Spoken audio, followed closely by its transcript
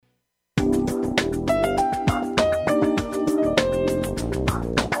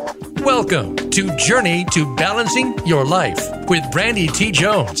Welcome to Journey to Balancing Your Life with Brandy T.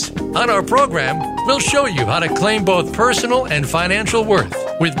 Jones. On our program, we'll show you how to claim both personal and financial worth.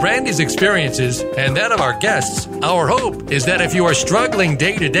 With Brandy's experiences and that of our guests, our hope is that if you are struggling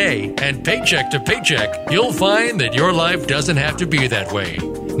day to day and paycheck to paycheck, you'll find that your life doesn't have to be that way.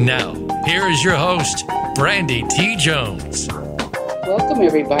 Now, here is your host, Brandy T. Jones. Welcome,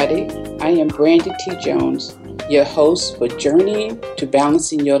 everybody. I am Brandy T. Jones, your host for Journeying to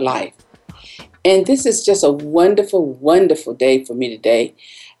Balancing Your Life. And this is just a wonderful, wonderful day for me today.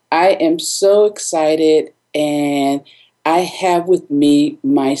 I am so excited, and I have with me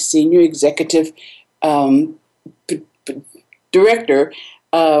my senior executive director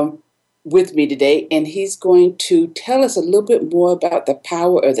with me today, and he's going to tell us a little bit more about the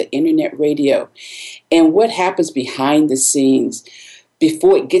power of the internet radio and what happens behind the scenes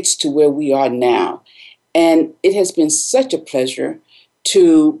before it gets to where we are now. And it has been such a pleasure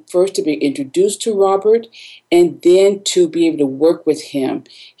to be introduced to Robert and then to be able to work with him.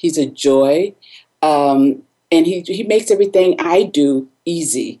 He's a joy, and he makes everything I do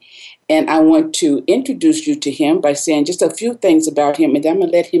easy. And I want to introduce you to him by saying just a few things about him, and then I'm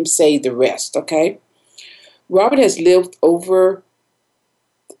going to let him say the rest, okay? Robert has lived all over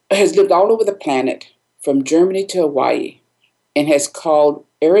the planet, from Germany to Hawaii, and has called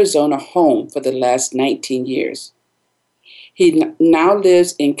Arizona home for the last 19 years. He now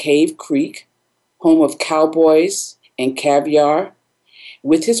lives in Cave Creek, home of cowboys and caviar,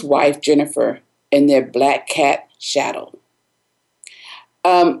 with his wife, Jennifer, and their black cat, Shadow.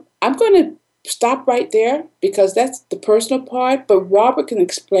 I'm going to stop right there because that's the personal part, but Robert can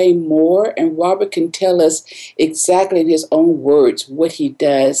explain more, and Robert can tell us exactly in his own words what he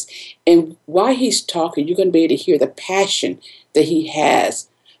does. And while he's talking, you're going to be able to hear the passion that he has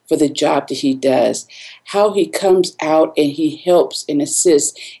for the job that he does, how he comes out and he helps and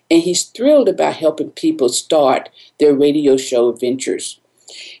assists, and he's thrilled about helping people start their radio show ventures.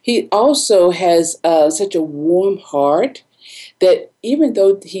 He also has such a warm heart that even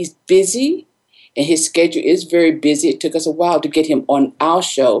though he's busy, and his schedule is very busy, it took us a while to get him on our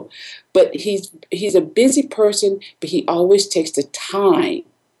show, but he's a busy person, but he always takes the time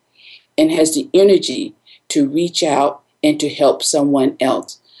and has the energy to reach out and to help someone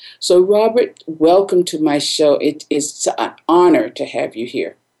else. So, Robert, welcome to my show. It is an honor to have you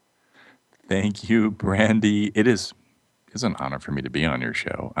here. Thank you, Brandy. It's an honor for me to be on your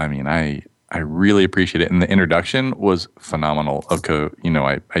show. I mean, I really appreciate it. And the introduction was phenomenal. Okay,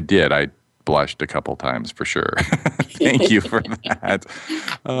 I blushed a couple times for sure. Thank you for that.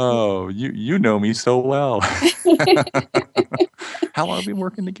 Oh, you know me so well. How long have we been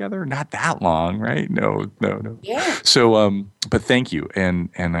working together? Not that long, right? No. Yeah. So, but thank you, and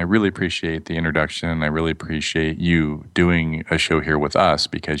I really appreciate the introduction. I really appreciate you doing a show here with us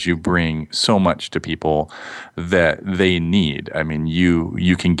because you bring so much to people that they need. I mean,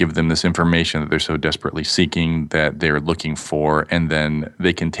 you can give them this information that they're so desperately seeking, that they're looking for, and then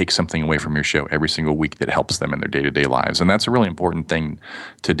they can take something away from your show every single week that helps them in their day-to-day lives. And that's a really important thing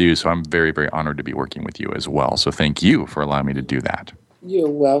to do. So I'm very, very honored to be working with you as well. So thank you for allowing me to do that. You're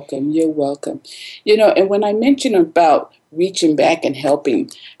welcome. And when I mentioned about reaching back and helping,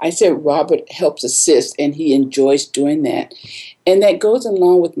 I said Robert helps assist, and he enjoys doing that. And that goes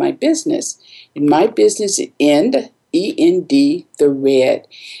along with my business. In my business, E-N-D, the red,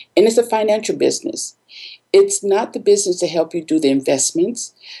 and it's a financial business. It's not the business to help you do the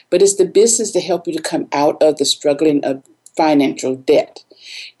investments, but it's the business to help you to come out of the struggling of financial debt.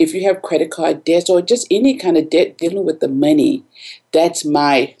 If you have credit card debts or just any kind of debt dealing with the money, that's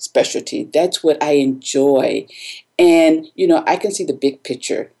my specialty. That's what I enjoy. And, I can see the big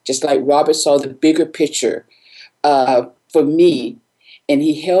picture, just like Robert saw the bigger picture for me. And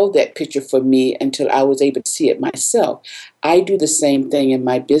he held that picture for me until I was able to see it myself. I do the same thing in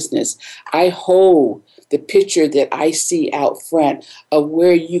my business. I hold the picture that I see out front of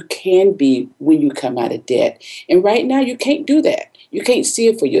where you can be when you come out of debt. And right now, you can't do that. You can't see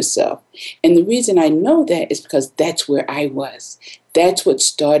it for yourself. And the reason I know that is because that's where I was. That's what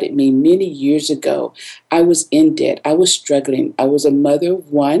started me many years ago. I was in debt. I was struggling. I was a mother of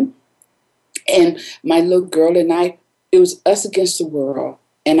one. And my little girl and I, it was us against the world.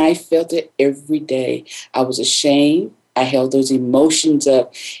 And I felt it every day. I was ashamed. I held those emotions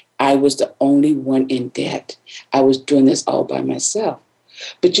up. I was the only one in debt. I was doing this all by myself.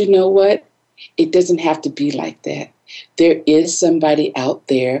 But you know what? It doesn't have to be like that. There is somebody out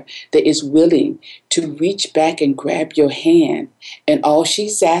there that is willing to reach back and grab your hand. And all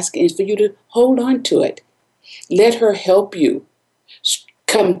she's asking is for you to hold on to it. Let her help you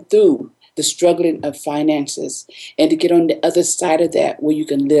come through the struggling of finances, and to get on the other side of that where you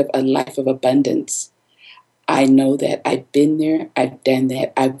can live a life of abundance. I know that. I've been there. I've done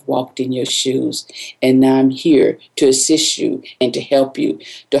that. I've walked in your shoes. And now I'm here to assist you and to help you,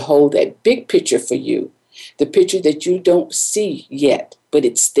 to hold that big picture for you, the picture that you don't see yet, but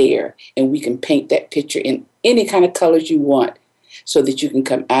it's there. And we can paint that picture in any kind of colors you want so that you can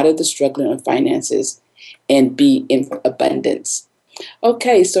come out of the struggling of finances and be in abundance.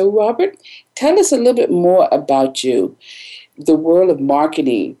 Okay, so Robert, tell us a little bit more about you, the world of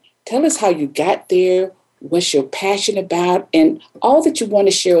marketing. Tell us how you got there, what's your passion about, and all that you want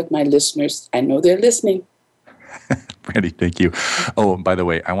to share with my listeners. I know they're listening. Brandy, thank you. Oh, and by the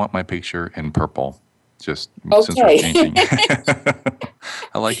way, I want my picture in purple, just since we're Okay. changing.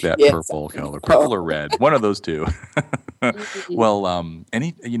 I like that Yes. purple color, purple or red, one of those two. Mhm. Well,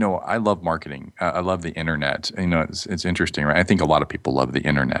 I love marketing. I love the internet. It's interesting, right? I think a lot of people love the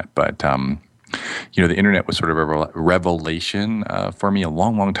internet, but the internet was sort of a revelation for me a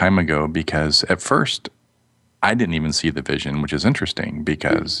long, long time ago, because at first I didn't even see the vision, which is interesting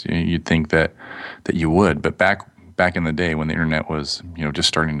because you'd think that you would. But back in the day when the internet was, just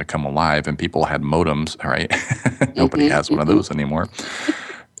starting to come alive and people had modems, right? Nobody has one of those anymore.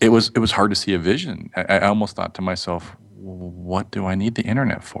 It was hard to see a vision. I almost thought to myself, what do I need the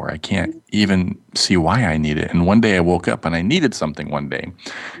internet for? I can't even see why I need it. And one day I woke up and I needed something one day.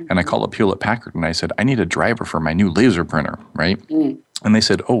 And I called up Hewlett-Packard and I said, I need a driver for my new laser printer, right? And they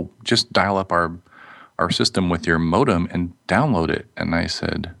said, oh, just dial up our system with your modem and download it. And I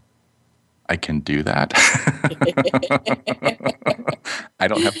said, I can do that. I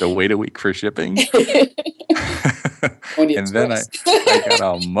don't have to wait a week for shipping. And then I got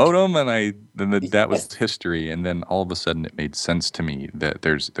a modem, and that was history. And then all of a sudden, it made sense to me that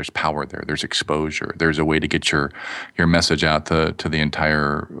there's power there. There's exposure. There's a way to get your message out to the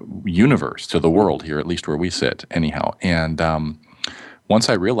entire universe, to the world here, at least where we sit, anyhow. And once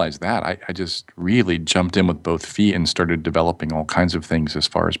I realized that, I just really jumped in with both feet and started developing all kinds of things as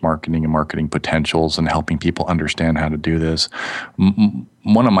far as marketing and marketing potentials and helping people understand how to do this.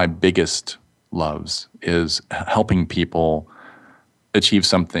 One of my biggest loves is helping people achieve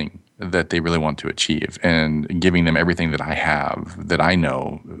something that they really want to achieve and giving them everything that I have, that I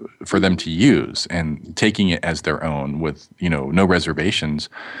know, for them to use, and taking it as their own with, no reservations,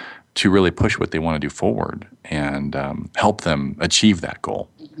 to really push what they want to do forward and help them achieve that goal.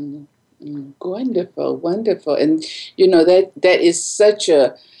 Mm-hmm. Wonderful, wonderful. And, that is such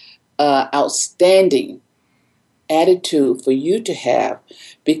a outstanding attitude for you to have,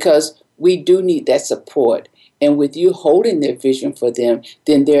 because we do need that support. And with you holding their vision for them,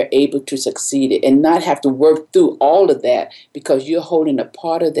 then they're able to succeed and not have to work through all of that, because you're holding a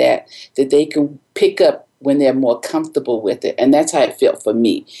part of that they can pick up when they're more comfortable with it. And that's how it felt for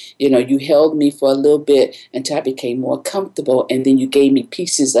me. You held me for a little bit until I became more comfortable, and then you gave me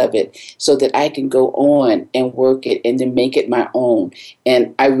pieces of it so that I can go on and work it and then make it my own.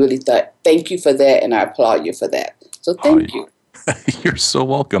 And I really thought, thank you for that, and I applaud you for that. So thank you. You're so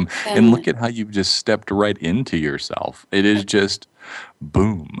welcome. And look at how you've just stepped right into yourself. It is just,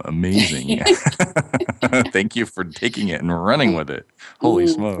 boom, amazing. Thank you for taking it and running with it. Holy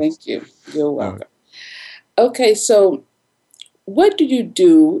smokes. Thank you. You're welcome. Okay, so what do you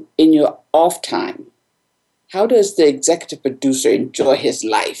do in your off time? How does the executive producer enjoy his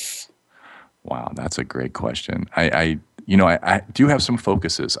life? Wow, that's a great question. I do have some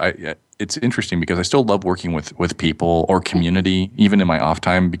focuses. It's interesting because I still love working with people or community, even in my off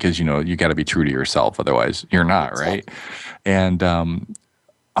time, because, you got to be true to yourself. Otherwise, you're not, right? And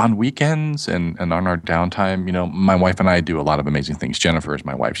on weekends and on our downtime, my wife and I do a lot of amazing things. Jennifer is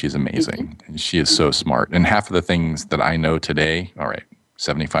my wife. She's amazing. And she is so smart. And half of the things that I know today,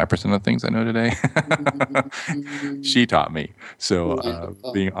 75% of the things I know today, she taught me. So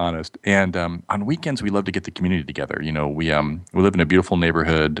being honest. And on weekends, we love to get the community together. We live in a beautiful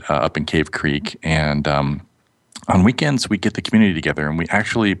neighborhood up in Cave Creek, and on weekends, we get the community together and we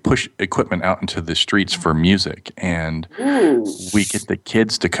actually push equipment out into the streets for music. And we get the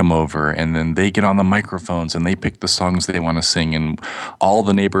kids to come over, and then they get on the microphones and they pick the songs they want to sing. And all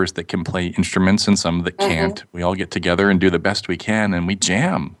the neighbors that can play instruments and some that can't, we all get together and do the best we can. And we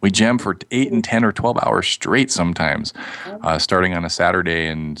jam. We jam for 8 and 10 or 12 hours straight sometimes, starting on a Saturday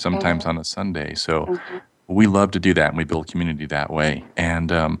and sometimes on a Sunday. So we love to do that, and we build community that way. And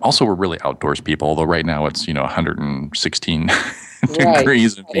also, we're really outdoors people, although right now it's 116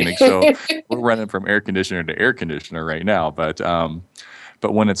 degrees in Phoenix, so we're running from air conditioner to air conditioner right now. But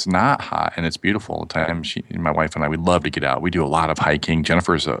But when it's not hot and it's beautiful all the time, my wife and I, we love to get out. We do a lot of hiking.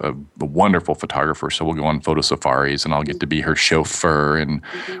 Jennifer's a wonderful photographer, so we'll go on photo safaris, and I'll get to be her chauffeur, and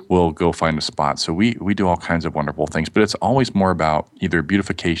we'll go find a spot. So we do all kinds of wonderful things. But it's always more about either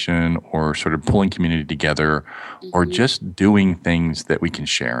beautification or sort of pulling community together or just doing things that we can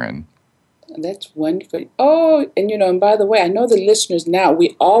share in. That's wonderful. Oh, and and by the way, I know the listeners now,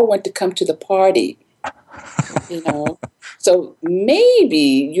 we all want to come to the party, So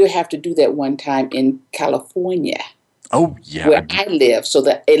maybe you have to do that one time in California. Oh, yeah. Where I live, so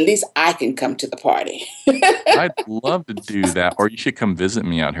that at least I can come to the party. I'd love to do that. Or you should come visit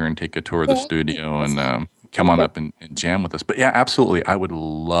me out here and take a tour of the studio and come on up and jam with us. But yeah, absolutely. I would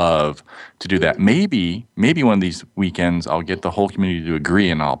love to do that. Maybe one of these weekends I'll get the whole community to agree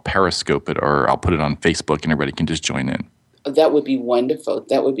and I'll Periscope it or I'll put it on Facebook and everybody can just join in. That would be wonderful.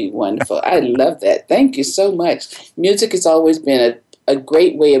 I love that. Thank you so much. Music has always been a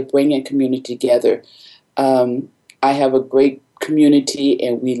great way of bringing community together. I have a great community,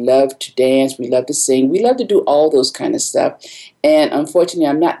 and we love to dance, we love to sing, we love to do all those kind of stuff. And unfortunately,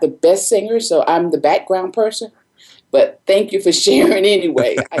 I'm not the best singer, so I'm the background person. But thank you for sharing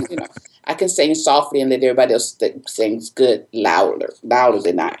anyway. I can sing softly and let everybody else that sings good louder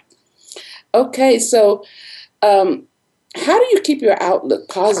than I. Okay, so how do you keep your outlook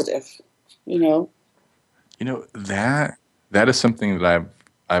positive? That is something that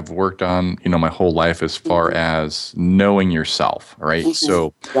I've worked on, my whole life as far as knowing yourself, right?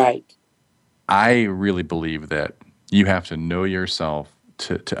 So I really believe that you have to know yourself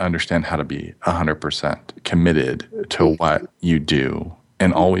to understand how to be 100% committed to what you do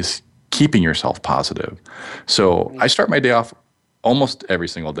and always keeping yourself positive. So I start my day off almost every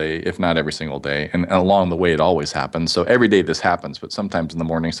single day, if not every single day. And along the way, it always happens. So every day this happens, but sometimes in the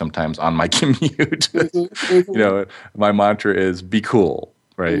morning, sometimes on my commute. My mantra is be cool,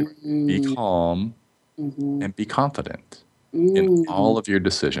 right? Be calm and be confident in all of your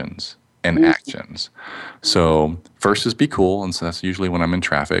decisions and actions. So first is be cool. And so that's usually when I'm in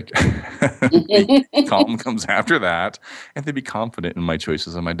traffic. Be calm comes after that. And then be confident in my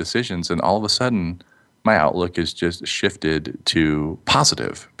choices and my decisions. And all of a sudden, my outlook is just shifted to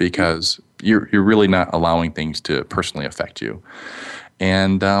positive because you're really not allowing things to personally affect you.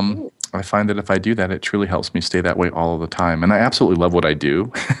 And I find that if I do that, it truly helps me stay that way all of the time. And I absolutely love what I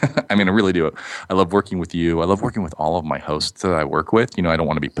do. I mean, I really do. I love working with you. I love working with all of my hosts that I work with. I don't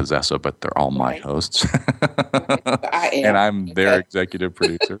want to be possessive, but they're all my hosts. I am. And I'm their executive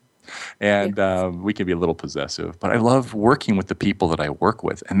producer. And we can be a little possessive. But I love working with the people that I work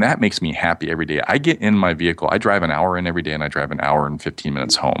with. And that makes me happy every day. I get in my vehicle. I drive an hour in every day, and I drive an hour and 15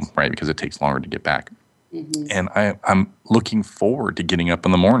 minutes home, right, because it takes longer to get back. And I'm looking forward to getting up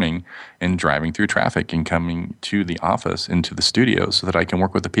in the morning and driving through traffic and coming to the office, into the studio, so that I can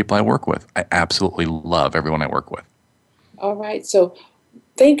work with the people I work with. I absolutely love everyone I work with. All right. So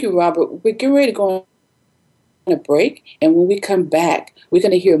thank you, Robert. We're getting ready to go on a break. And when we come back, we're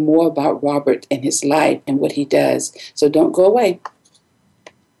going to hear more about Robert and his life and what he does. So don't go away.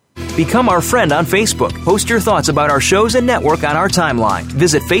 Become our friend on Facebook. Post your thoughts about our shows and network on our timeline.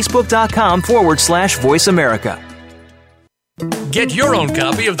 Visit Facebook.com/Voice America. Get your own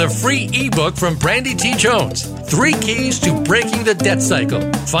copy of the free ebook from Brandy T. Jones, 3 Keys to Breaking the Debt Cycle.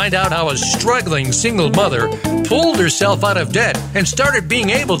 Find out how a struggling single mother pulled herself out of debt and started being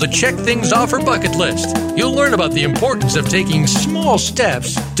able to check things off her bucket list. You'll learn about the importance of taking small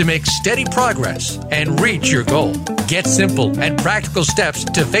steps to make steady progress and reach your goal. Get simple and practical steps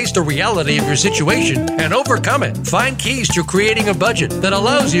to face the reality of your situation and overcome it. Find keys to creating a budget that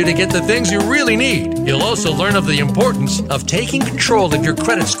allows you to get the things you really need. You'll also learn of the importance of taking control of your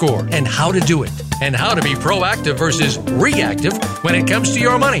credit score and how to do it, and how to be proactive versus reactive when it comes to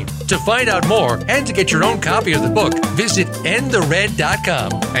your money. To find out more and to get your own copy of the book, visit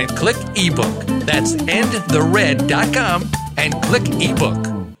endthered.com and click ebook. That's endthered.com and click ebook.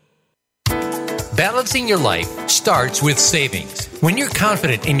 Balancing your life starts with savings. When you're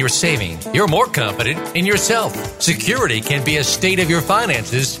confident in your saving, you're more confident in yourself. Security can be a state of your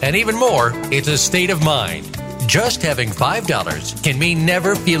finances, and even more, it's a state of mind. Just having $5 can mean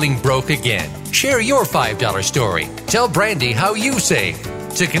never feeling broke again. Share your $5 story. Tell Brandy how you save.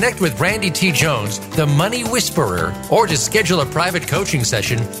 To connect with Brandy T. Jones, the Money Whisperer, or to schedule a private coaching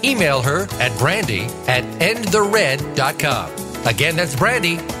session, email her at brandy@endthered.com. Again, that's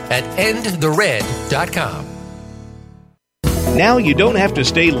Brandy at endthered.com. Now you don't have to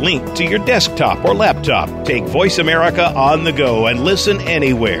stay linked to your desktop or laptop. Take Voice America on the go and listen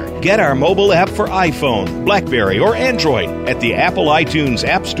anywhere. Get our mobile app for iPhone, BlackBerry, or Android at the Apple iTunes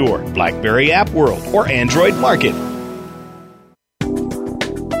App Store, BlackBerry App World, or Android Market.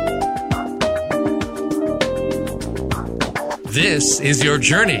 This is your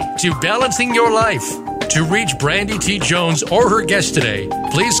journey to balancing your life. To reach Brandy T. Jones or her guest today,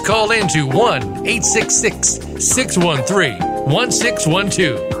 please call in to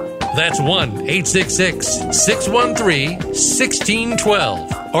 1-866-613-1612. That's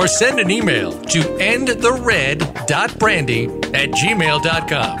 1-866-613-1612. Or send an email to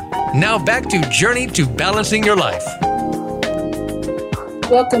endthered.brandy@gmail.com. Now back to Journey to Balancing Your Life.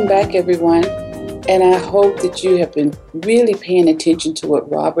 Welcome back, everyone. And I hope that you have been really paying attention to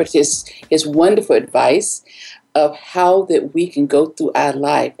what Robert, his wonderful advice of how that we can go through our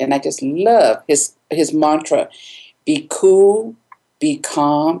life. And I just love his mantra, be cool, be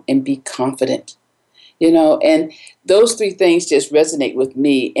calm, and be confident. And those three things just resonate with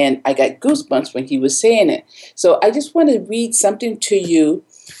me. And I got goosebumps when he was saying it. So I just want to read something to you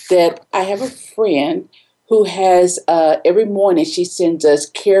that I have a friend who has, every morning she sends us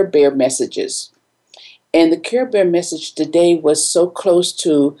Care Bear messages. And the Care Bear message today was so close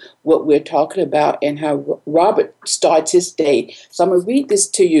to what we're talking about and how Robert starts his day. So I'm going to read this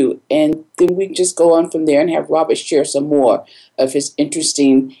to you, and then we just go on from there and have Robert share some more of his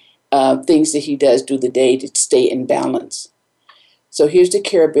interesting things that he does through the day to stay in balance. So here's the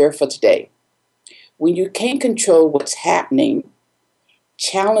Care Bear for today. When you can't control what's happening,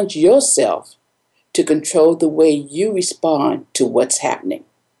 challenge yourself to control the way you respond to what's happening.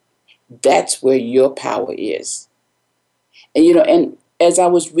 That's where your power is. And, and as I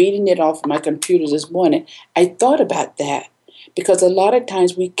was reading it off my computer this morning, I thought about that because a lot of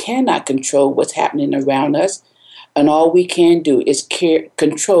times we cannot control what's happening around us. And all we can do is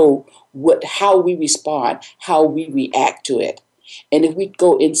control how we respond, how we react to it. And if we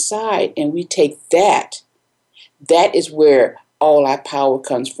go inside and we take that is where all our power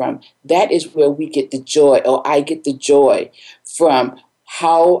comes from. That is where we get the joy, or I get the joy from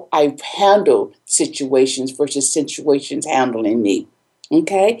how I handle situations versus situations handling me.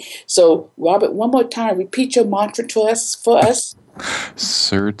 Okay? So, Robert, one more time, repeat your mantra for us.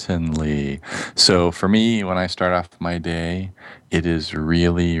 Certainly. So for me, when I start off my day, it is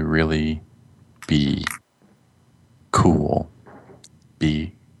really, really be cool,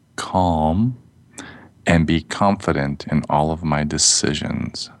 be calm, and be confident in all of my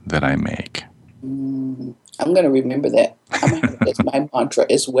decisions that I make. I'm going to remember that. I'm going to have it as my mantra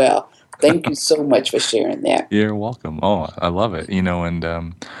as well. Thank you so much for sharing that. You're welcome. Oh, I love it. And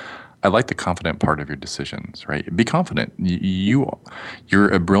I like the confident part of your decisions, right? Be confident. You're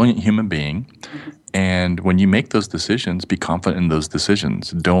a brilliant human being, and when you make those decisions, be confident in those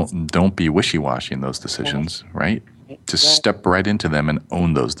decisions. Don't be wishy-washy in those decisions, right? Just step right into them and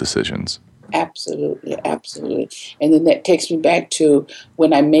own those decisions. Absolutely, absolutely. And then that takes me back to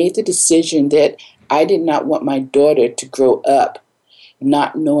when I made the decision that I did not want my daughter to grow up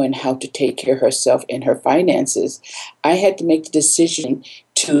not knowing how to take care of herself and her finances. I had to make the decision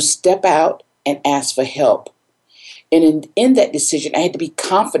to step out and ask for help. And in that decision, I had to be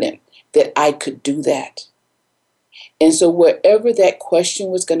confident that I could do that. And so wherever that question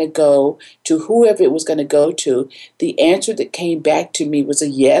was going to go, to whoever it was going to go to, the answer that came back to me was a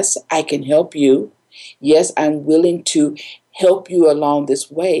yes, I can help you. Yes, I'm willing to help you along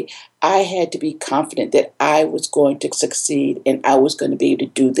this way. I had to be confident that I was going to succeed and I was going to be able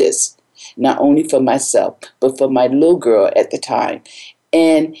to do this, not only for myself, but for my little girl at the time.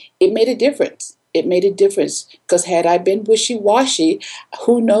 And it made a difference. It made a difference because had I been wishy-washy,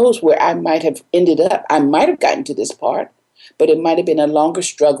 who knows where I might have ended up. I might have gotten to this part, but it might have been a longer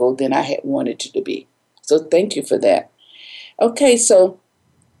struggle than I had wanted it to be. So thank you for that. Okay, so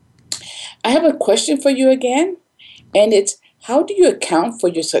I have a question for you again, and it's, how do you account for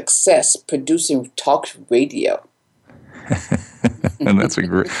your success producing talk radio? And that's a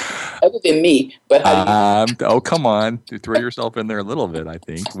great. Other than me, but oh, come on, to throw yourself in there a little bit. I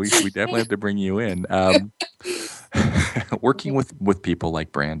think we definitely have to bring you in. Working with people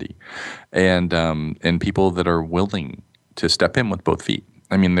like Brandy, and people that are willing to step in with both feet.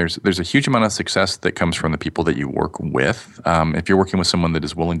 I mean, there's a huge amount of success that comes from the people that you work with. If you're working with someone that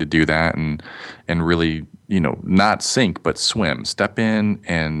is willing to do that and really, not sink but swim, step in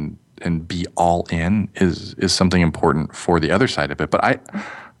and be all in is something important for the other side of it. But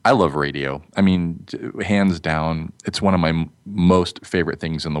I love radio. I mean, hands down, it's one of my most favorite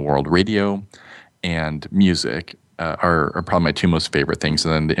things in the world. Radio and music are probably my two most favorite things,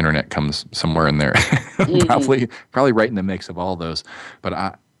 and then the internet comes somewhere in there, probably right in the mix of all those.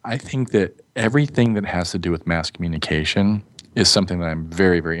 But I think that everything that has to do with mass communication is something that I'm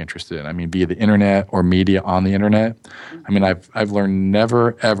very, very interested in. I mean, via the internet or media on the internet. I mean, I've learned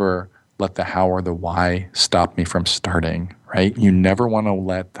never, ever let the how or the why stop me from starting, right? You never want to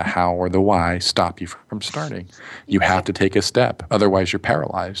let the how or the why stop you from starting. You have to take a step. Otherwise, you're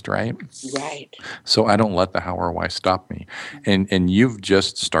paralyzed, right? Right. So I don't let the how or why stop me. And you've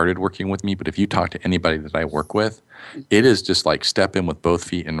just started working with me, but if you talk to anybody that I work with, it is just like step in with both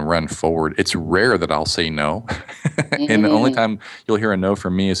feet and run forward. It's rare that I'll say no. And the only time you'll hear a no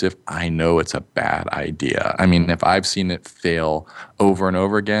from me is if I know it's a bad idea. I mean, if I've seen it fail over and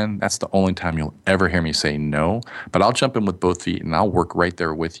over again, that's the only time you'll ever hear me say no. But I'll jump in with both feet and I'll work right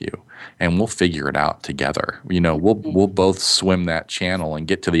there with you. And we'll figure it out together. You know, we'll both swim that channel and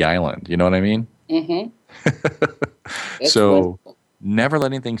get to the island. You know what I mean? So wonderful. never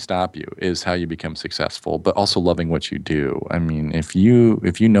let anything stop you is how you become successful, but also loving what you do. I mean, if you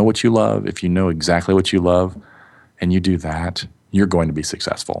know what you love, if you know exactly what you love, and you do that, you're going to be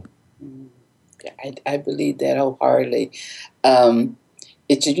successful. I believe that wholeheartedly.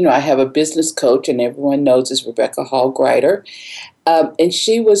 It's, I have a business coach, and everyone knows it's Rebecca Hall-Grider. And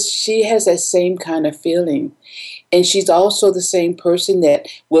she has that same kind of feeling. And she's also the same person that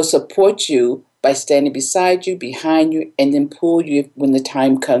will support you by standing beside you, behind you, and then pull you when the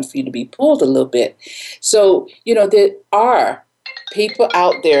time comes for you to be pulled a little bit. So, there are people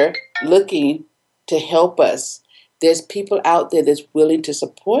out there looking to help us. There's people out there that's willing to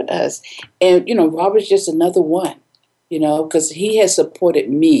support us. And, Robert's just another one, because he has supported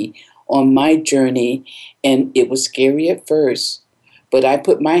me on my journey. And it was scary at first. But I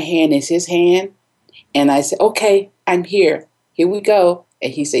put my hand in his hand, and I said, okay, I'm here. Here we go.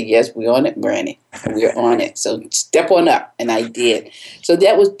 And he said, yes, we're on it, Brandy. We're on it. So step on up. And I did. So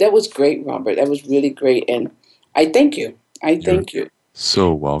that was great, Robert. That was really great. And I thank you. Thank you.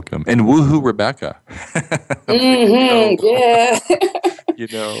 So welcome. And woohoo, Rebecca.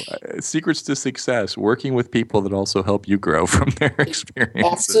 Yeah. Secrets to success, working with people that also help you grow from their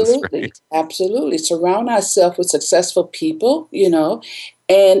experiences. Absolutely. Right? Absolutely. Surround ourselves with successful people,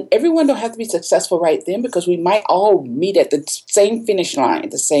 and everyone don't have to be successful right then, because we might all meet at the same finish line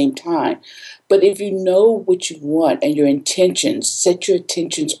at the same time. But if you know what you want and your intentions, set your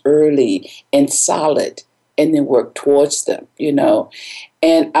intentions early and solid, and then work towards them,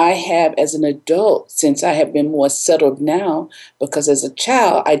 And I have, as an adult, since I have been more settled now, because as a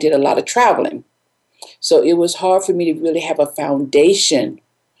child, I did a lot of traveling. So it was hard for me to really have a foundation,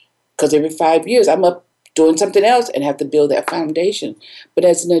 because every 5 years I'm up doing something else and have to build that foundation. But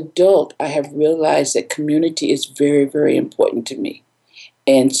as an adult, I have realized that community is very, very important to me.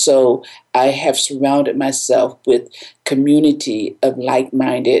 And so I have surrounded myself with community of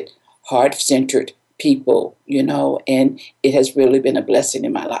like-minded, heart-centered people, and it has really been a blessing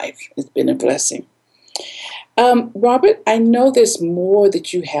in my life. It's been a blessing. Robert, I know there's more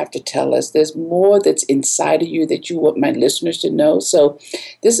that you have to tell us. There's more that's inside of you that you want my listeners to know. So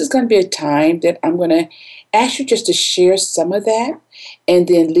this is going to be a time that I'm going to ask you just to share some of that and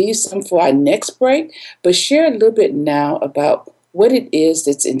then leave some for our next break. But share a little bit now about what it is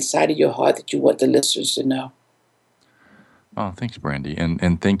that's inside of your heart that you want the listeners to know. Oh, thanks, Brandy.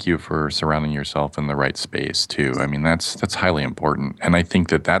 And thank you for surrounding yourself in the right space, too. I mean, that's highly important. And I think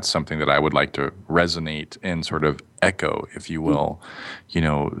that that's something that I would like to resonate and sort of echo, if you will.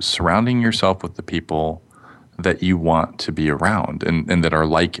 Surrounding yourself with the people that you want to be around and that are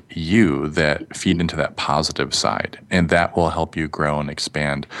like you, that feed into that positive side. And that will help you grow and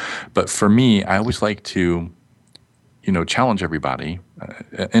expand. But for me, I always like to, challenge everybody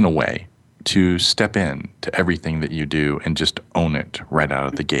in a way to step in to everything that you do and just own it right out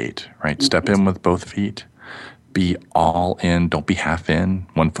of the gate, right? Mm-hmm. Step in with both feet, be all in, don't be half in,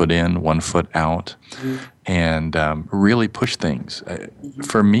 1 foot in, 1 foot out, and really push things.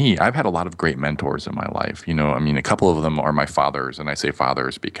 For me, I've had a lot of great mentors in my life. A couple of them are my fathers, and I say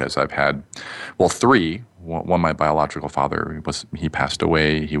fathers because I've had, 3. One, my biological father, he passed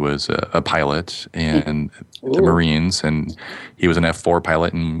away. He was a pilot in the Marines, and he was an F-4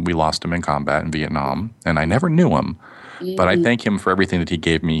 pilot, and we lost him in combat in Vietnam. And I never knew him, but I thank him for everything that he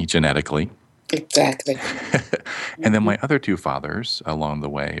gave me genetically. Exactly. And then my other 2 fathers along the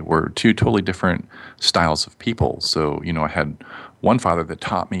way were 2 totally different styles of people. So, I had one father that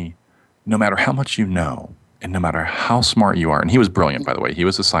taught me no matter how much you know, and no matter how smart you are, and he was brilliant, by the way. He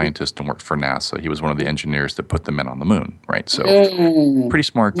was a scientist and worked for NASA. He was one of the engineers that put the men on the moon, right? So pretty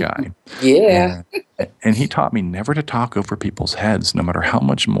smart guy. Yeah. And he taught me never to talk over people's heads, no matter how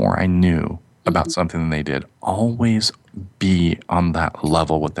much more I knew about something than they did. Always be on that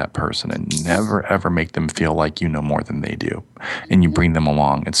level with that person and never, ever make them feel like you know more than they do. And you bring them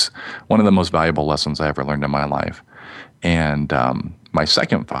along. It's one of the most valuable lessons I ever learned in my life. And my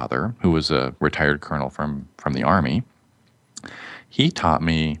second father, who was a retired colonel from the Army, he taught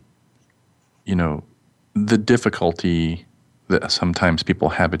me, the difficulty that sometimes people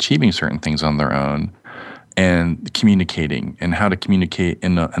have achieving certain things on their own and communicating and how to communicate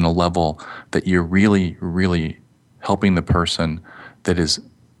in a level that you're really, really helping the person that is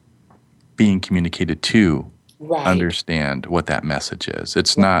being communicated to understand what that message is.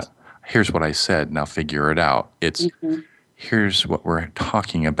 It's not, here's what I said, now figure it out. It's, here's what we're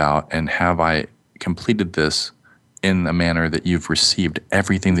talking about, and have I completed this in a manner that you've received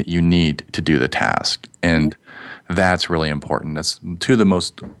everything that you need to do the task. And that's really important. That's two of the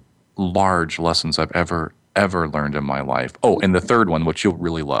most large lessons I've ever learned in my life. Oh, and the third one, which you'll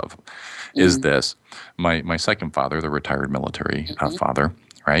really love, is this. My second father, the retired military father,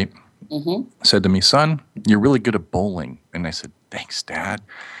 right, said to me, son, you're really good at bowling. And I said, thanks, Dad.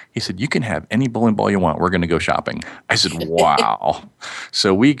 He said, you can have any bowling ball you want. We're going to go shopping. I said, wow.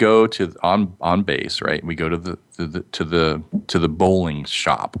 So we go to on base, right? We go to the bowling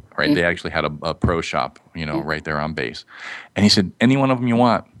shop, right? They actually had a pro shop, right there on base. And he said, any one of them you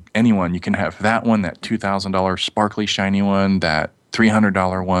want, anyone. You can have that one, that $2,000 sparkly shiny one, that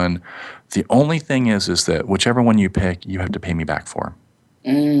 $300 one. The only thing is that whichever one you pick, you have to pay me back for.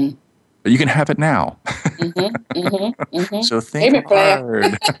 But you can have it now. So think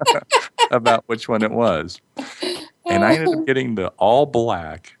hard about which one it was. And I ended up getting the all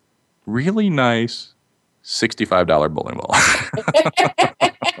black, really nice $65 bowling ball.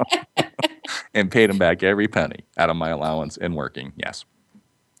 And paid him back every penny out of my allowance and working. Yes.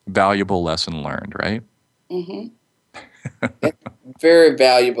 Valuable lesson learned, right? That's very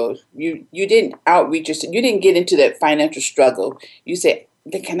valuable. You didn't outreach yourself. You didn't get into that financial struggle. You said,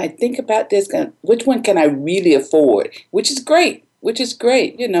 can I think about this? Which one can I really afford? Which is great. We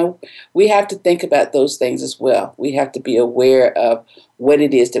have to think about those things as well. We have to be aware of what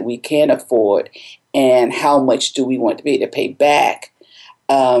it is that we can afford and how much do we want to be able to pay back.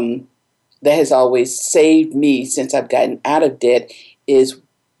 That has always saved me since I've gotten out of debt is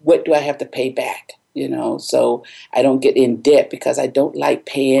what do I have to pay back? So I don't get in debt because I don't like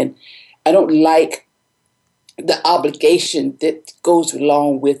paying. I don't like the obligation that goes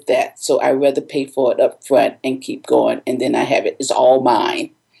along with that. So I rather pay for it up front and keep going. And then I have it. It's all mine,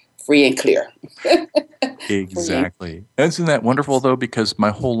 free and clear. Exactly. Isn't that wonderful, though? Because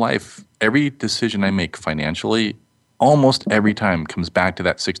my whole life, every decision I make financially, almost every time comes back to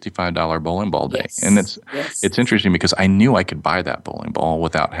that $65 bowling ball day. Yes. And it's interesting because I knew I could buy that bowling ball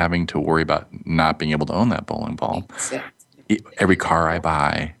without having to worry about not being able to own that bowling ball. Exactly. Every car I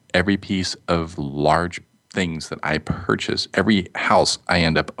buy, every piece of large things that I purchase, every house I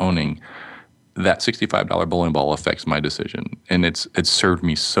end up owning, that $65 bowling ball affects my decision. And it's served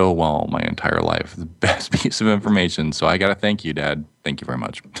me so well my entire life. The best piece of information. So I got to thank you, Dad. Thank you very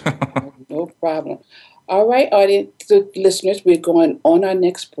much. No problem. All right, audience, listeners, we're going on our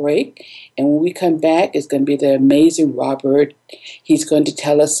next break. And when we come back, it's going to be the amazing Robert. He's going to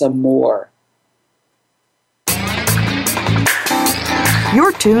tell us some more.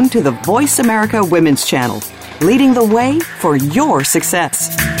 You're tuned to the Voice America Women's Channel, leading the way for your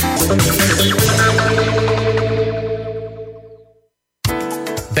success.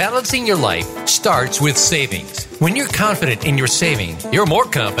 Balancing your life starts with savings. When you're confident in your saving, you're more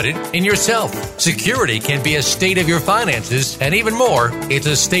confident in yourself. Security can be a state of your finances, and even more, it's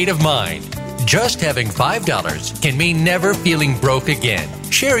a state of mind. Just having $5 can mean never feeling broke again.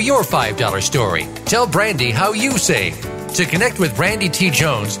 Share your $5 story. Tell Brandy how you save. To connect with Brandy T.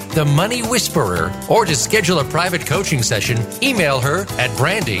 Jones, the Money Whisperer, or to schedule a private coaching session, email her at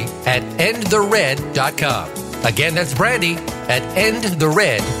brandy@endthered.com. Again, that's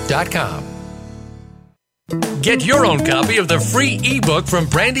brandy@endthered.com. Get your own copy of the free ebook from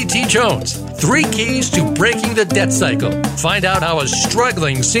Brandy T. Jones, 3 Keys to Breaking the Debt Cycle. Find out how a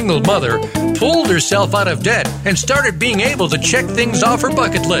struggling single mother pulled herself out of debt and started being able to check things off her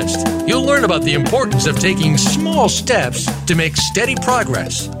bucket list. You'll learn about the importance of taking small steps to make steady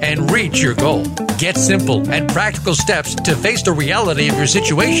progress and reach your goal. Get simple and practical steps to face the reality of your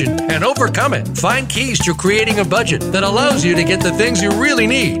situation and overcome it. Find keys to creating a budget that allows you to get the things you really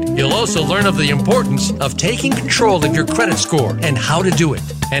need. You'll also learn of the importance of taking control of your credit score and how to do it,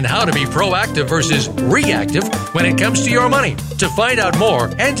 and how to be proactive versus reactive when it comes to your money. To find out more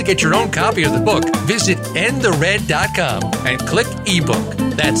and to get your own copy of the book, visit endthered.com and click ebook.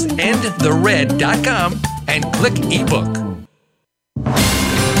 That's endthered.com and click ebook.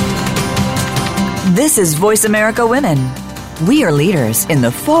 This is Voice America Women. We are leaders in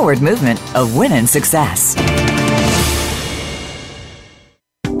the forward movement of women's success.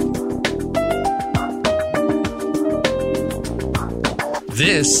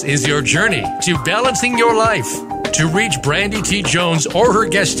 This is your journey to balancing your life. To reach Brandy T. Jones or her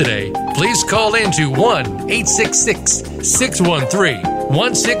guest today, please call in to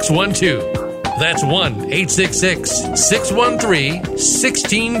 1-866-613-1612. That's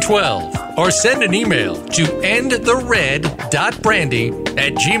 1-866-613-1612. Or send an email to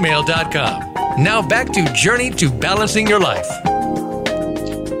endthered.brandy@gmail.com. Now back to Journey to Balancing Your Life.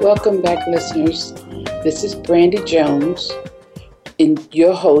 Welcome back, listeners. This is Brandy Jones,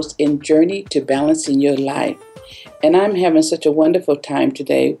 your host in Journey to Balancing Your Life. And I'm having such a wonderful time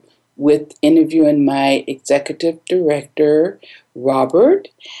today with interviewing my executive director, Robert.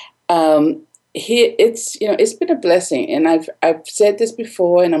 It's been a blessing, and I've said this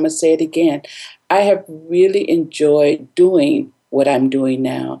before, and I'm gonna say it again. I have really enjoyed doing what I'm doing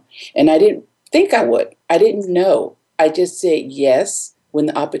now, and I didn't think I would. I didn't know. I just said yes when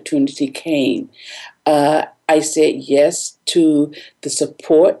the opportunity came. I said yes to the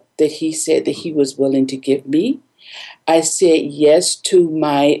support that he said that he was willing to give me. I said yes to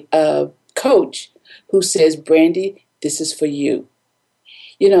my coach, who says, "Brandy, this is for you."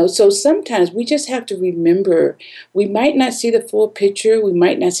 So sometimes we just have to remember we might not see the full picture, we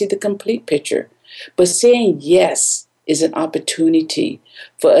might not see the complete picture, but saying yes is an opportunity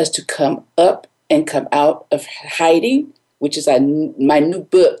for us to come up and come out of hiding, which is my new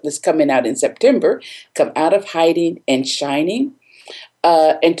book that's coming out in September, Come Out of Hiding and Shining,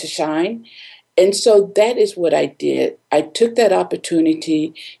 and to shine. And so that is what I did. I took that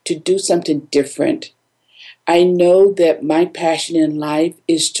opportunity to do something different. I know that my passion in life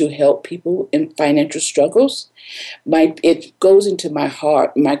is to help people in financial struggles. It goes into my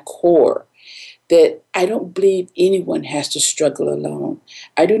heart, my core, that I don't believe anyone has to struggle alone.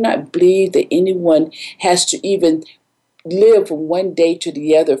 I do not believe that anyone has to even live from one day to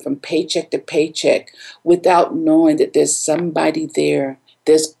the other, from paycheck to paycheck, without knowing that there's somebody there.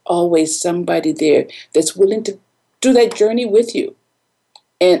 There's always somebody there that's willing to do that journey with you.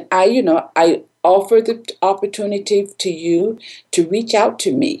 And I offer the opportunity to you to reach out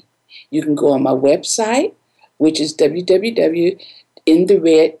to me. You can go on my website, which is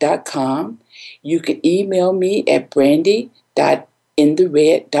www.inthered.com. You can email me at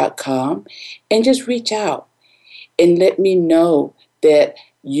brandy.inthered.com and just reach out and let me know that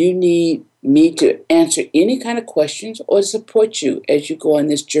you need me to answer any kind of questions or support you as you go on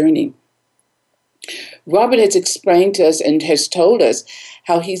this journey. Robert has explained to us and has told us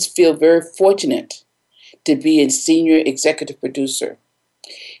how he feels very fortunate to be a senior executive producer.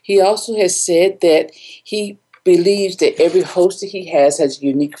 He also has said that he believes that every host that he has a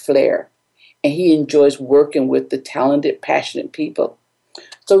unique flair, and he enjoys working with the talented, passionate people.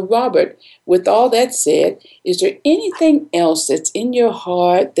 So, Robert, with all that said, is there anything else that's in your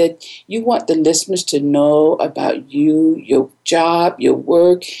heart that you want the listeners to know about you, your job, your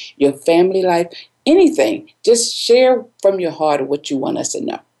work, your family life? Anything, just share from your heart what you want us to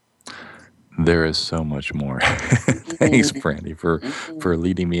know. There is so much more. Thanks, Brandy, for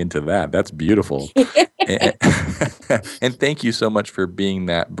leading me into that. That's beautiful. And thank you so much for being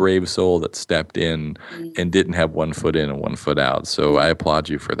that brave soul that stepped in and didn't have one foot in and one foot out. So I applaud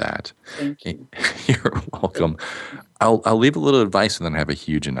you for that. Thank you. You're welcome. I'll leave a little advice and then I have a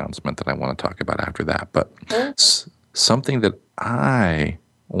huge announcement that I want to talk about after that. But something that I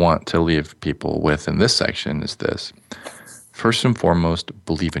want to leave people with in this section is this. First and foremost,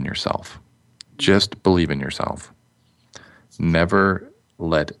 believe in yourself. Just believe in yourself. Never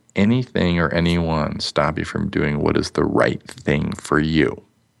let anything or anyone stop you from doing what is the right thing for you.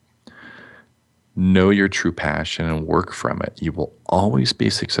 Know your true passion and work from it. You will always be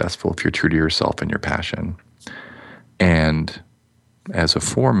successful if you're true to yourself and your passion. And as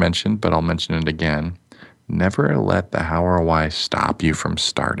aforementioned, but I'll mention it again, never let the how or why stop you from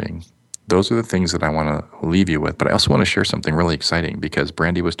starting. Those are the things that I want to leave you with. But I also want to share something really exciting because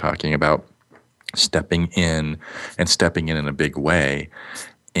Brandy was talking about stepping in in a big way.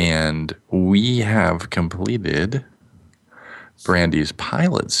 And we have completed Brandy's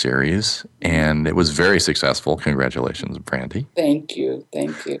pilot series, and it was very successful. Congratulations, Brandy. Thank you.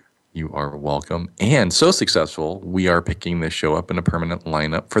 Thank you. You are welcome. And so successful, we are picking this show up in a permanent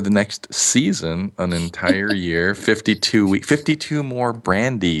lineup for the next season, an entire year, 52 more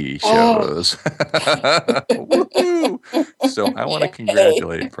Brandy shows. Woohoo! So I want to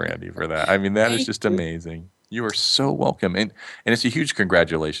congratulate Brandy for that. I mean, that is just amazing. You are so welcome. And it's a huge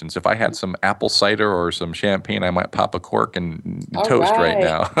congratulations. If I had some apple cider or some champagne, I might pop a cork and toast right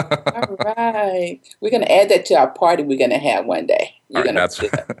now. All right. We're going to add that to our party we're going to have one day. All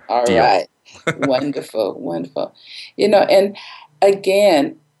right. Wonderful, wonderful. And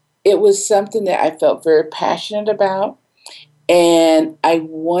again, it was something that I felt very passionate about. And I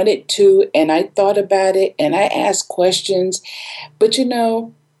wanted to, and I thought about it, and I asked questions, but it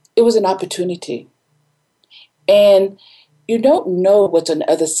was an opportunity. And you don't know what's on the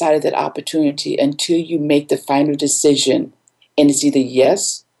other side of that opportunity until you make the final decision. And it's either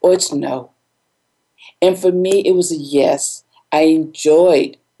yes or it's no. And for me, it was a yes. I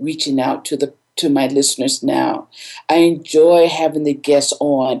enjoyed reaching out to my listeners now. I enjoy having the guests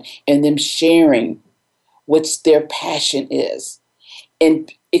on and them sharing what their passion is.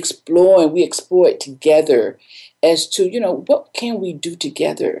 And we explore it together as to, what can we do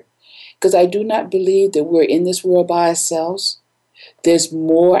together? Because I do not believe that we're in this world by ourselves. There's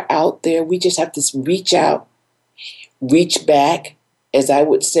more out there. We just have to reach out, reach back, as I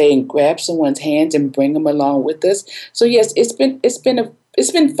would say, and grab someone's hands and bring them along with us. So yes, it's been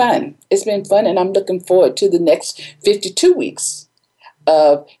fun. It's been fun, and I'm looking forward to the next 52 weeks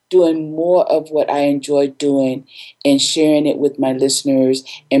of doing more of what I enjoy doing and sharing it with my listeners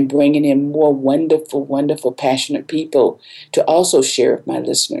and bringing in more wonderful, wonderful, passionate people to also share with my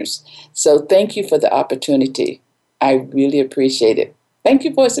listeners. So thank you for the opportunity. I really appreciate it. Thank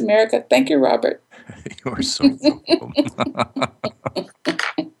you, Voice America. Thank you, Robert. You are so welcome.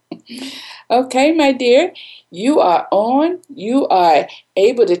 Okay, my dear, you are on. You are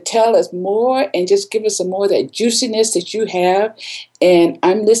able to tell us more and just give us some more of that juiciness that you have. And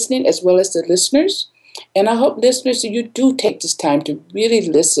I'm listening as well as the listeners. And I hope, listeners, that you do take this time to really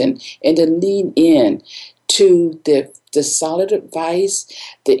listen and to lean in to the solid advice,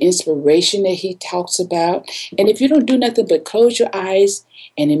 the inspiration that he talks about. And if you don't do nothing but close your eyes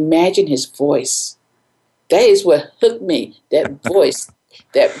and imagine his voice, that is what hooked me, that voice.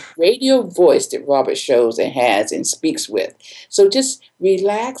 That radio voice that Robert shows and has and speaks with. So just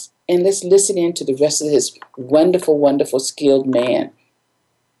relax and let's listen in to the rest of this wonderful, wonderful, skilled man.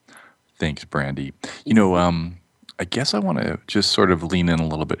 Thanks, Brandy. I guess I want to just sort of lean in a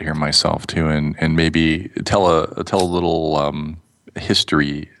little bit here myself too, and maybe tell a little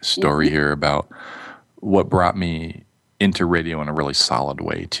history story here about what brought me into radio in a really solid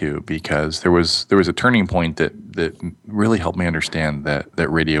way too, because there was a turning point that really helped me understand that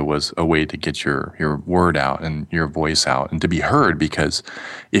radio was a way to get your word out and your voice out and to be heard. Because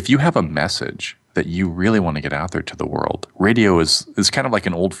if you have a message that you really want to get out there to the world, radio is kind of like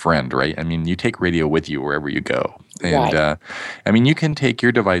an old friend, right? I mean, you take radio with you wherever you go. And right. You can take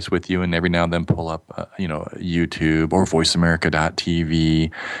your device with you and every now and then pull up, YouTube or voiceamerica.tv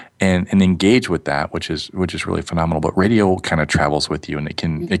and engage with that, which is really phenomenal. But radio kind of travels with you, and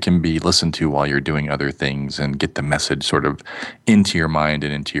it can be listened to while you're doing other things and get the message sort of into your mind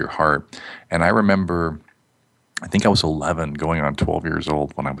and into your heart. And I remember, I think I was 11, going on 12 years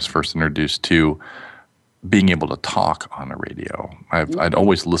old when I was first introduced to being able to talk on a radio. I'd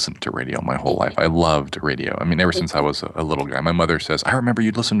always listened to radio my whole life. I loved radio. I mean, ever since I was a little guy. My mother says, I remember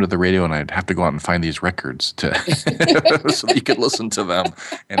you'd listen to the radio and I'd have to go out and find these records to so that you could listen to them.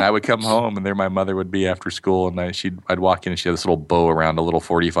 And I would come home and there my mother would be after school, and I'd walk in and she had this little bow around a little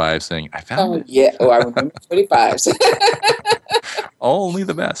 45 saying, I found it. Yeah. Oh, I remember 45s. Only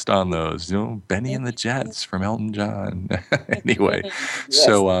the best on those, Benny and the Jets from Elton John. Anyway, Yes.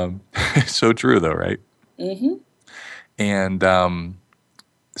 So true though, right? Mm-hmm. And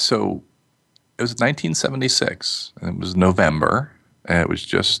so it was 1976, and it was November, and it was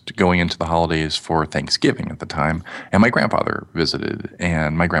just going into the holidays for Thanksgiving at the time, and my grandfather visited,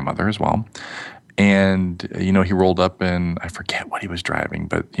 and my grandmother as well. And, he rolled up, and I forget what he was driving,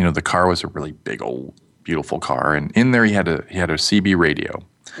 but, the car was a really big, old, beautiful car, and in there he had a CB radio.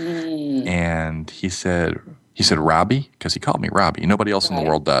 And he said, Robbie, because he called me Robbie. Nobody else in the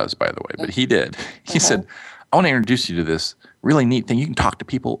world does, by the way, but he did. He said, I want to introduce you to this really neat thing. You can talk to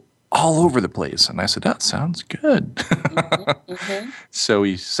people all over the place. And I said, that sounds good. So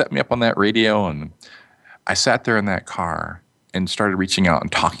he set me up on that radio, and I sat there in that car and started reaching out and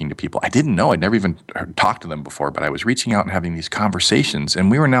talking to people. I didn't know. I'd never even talked to them before, but I was reaching out and having these conversations,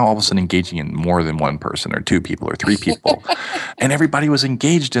 and we were now all of a sudden engaging in more than one person or two people or three people. And everybody was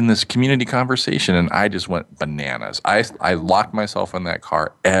engaged in this community conversation, and I just went bananas. I locked myself in that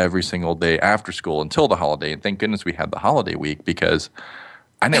car every single day after school until the holiday, and thank goodness we had the holiday week because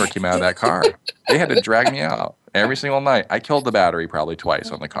I never came out of that car. They had to drag me out every single night. I killed the battery probably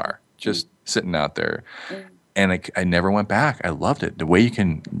twice on the car, just sitting out there. And I never went back. I loved it. The way you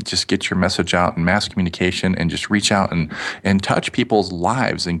can just get your message out in mass communication and just reach out and touch people's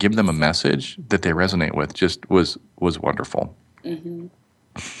lives and give them a message that they resonate with just was wonderful. Kind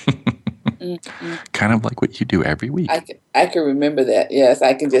of like what you do every week. I can remember that. Yes,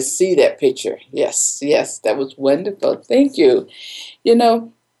 I can just see that picture. Yes, that was wonderful. Thank you.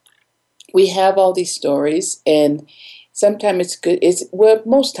 We have all these stories, and sometimes it's good.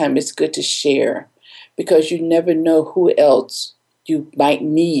 Most time it's good to share, because you never know who else you might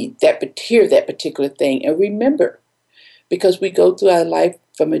need hear that particular thing. And remember, because we go through our life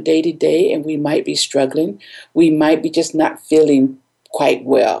from a day to day, and we might be struggling, we might be just not feeling quite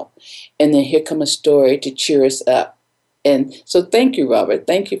well, and then here comes a story to cheer us up. And so, thank you, Robert.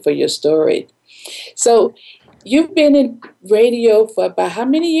 Thank you for your story. So, you've been in radio for about how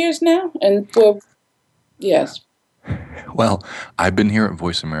many years now? Yes. Well, I've been here at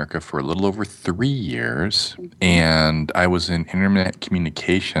Voice America for a little over 3 years, and I was in internet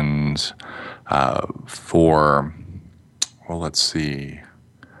communications for, well, let's see,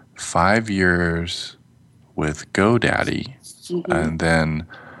 5 years with GoDaddy. And then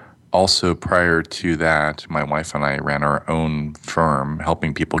also prior to that, my wife and I ran our own firm,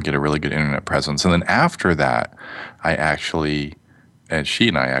 helping people get a really good internet presence. And then after that, she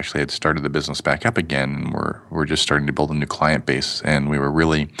and I actually had started the business back up again, and we're just starting to build a new client base, and we were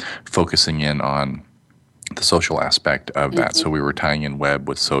really focusing in on the social aspect of that. So we were tying in web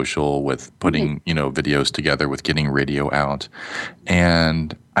with social, with putting videos together, with getting radio out.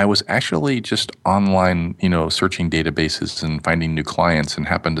 And I was actually just online, searching databases and finding new clients, and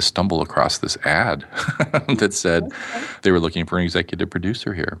happened to stumble across this ad that said they were looking for an executive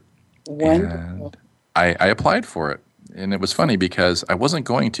producer here. Wonderful. And I applied for it. And it was funny because I wasn't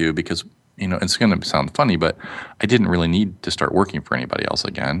going to, because, it's going to sound funny, but I didn't really need to start working for anybody else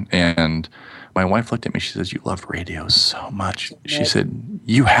again. And my wife looked at me. She says, "You love radio so much." She said,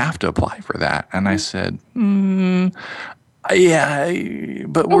 "You have to apply for that." And I said, "Yeah,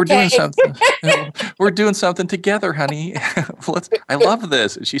 but we're doing something. We're doing something together, honey. I love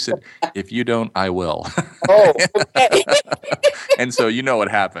this." And she said, "If you don't, I will." Oh, okay. And so you know what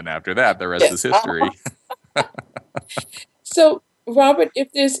happened after that. The rest is history. So, Robert,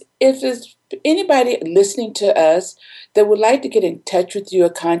 if there's anybody listening to us that would like to get in touch with you or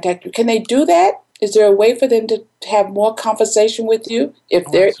contact you, can they do that? Is there a way for them to have more conversation with you if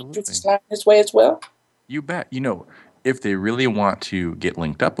they're interested in this way as well? You bet. If they really want to get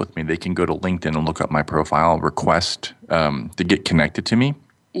linked up with me, they can go to LinkedIn and look up my profile, request to get connected to me.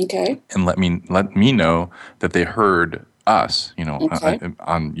 Okay. And let me know that they heard us,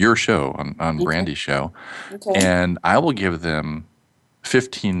 on your show, on Brandy's show. Okay. And I will give them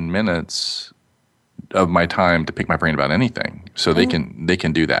 15 minutes of my time to pick my brain about anything. So they can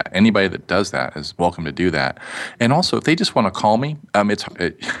do that. Anybody that does that is welcome to do that. And also, if they just want to call me,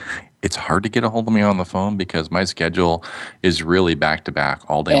 it's hard to get a hold of me on the phone because my schedule is really back to back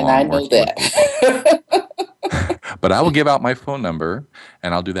all day long. And I know that. But I will give out my phone number,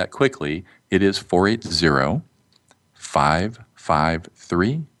 and I'll do that quickly. It is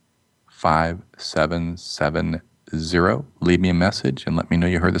 480-553-5770. Leave me a message and let me know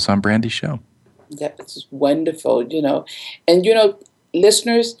you heard this on Brandy's show. That's wonderful, And,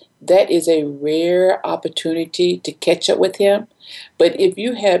 listeners, that is a rare opportunity to catch up with him. But if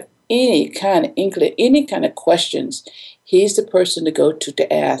you have any kind of questions, he's the person to go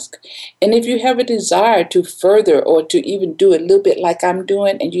to ask. And if you have a desire to further or to even do a little bit like I'm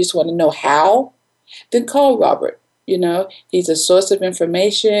doing and you just want to know how, then call Robert. He's a source of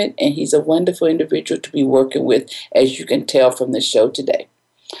information, and he's a wonderful individual to be working with, as you can tell from the show today.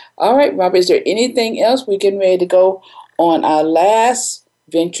 All right, Robert, is there anything else? We're getting ready to go on our last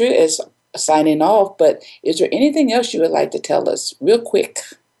venture as signing off, but is there anything else you would like to tell us real quick?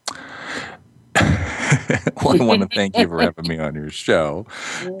 Well, I want to thank you for having me on your show.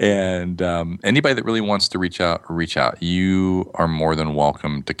 And anybody that really wants to reach out. You are more than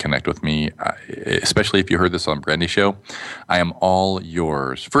welcome to connect with me, especially if you heard this on Brandy's show. I am all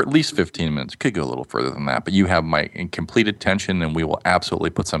yours for at least 15 minutes. Could go a little further than that, but you have my complete attention, and we will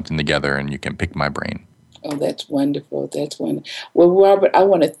absolutely put something together, and you can pick my brain. Oh, that's wonderful. That's wonderful. Well, Robert, I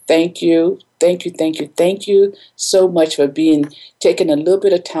want to thank you. Thank you so much for taking a little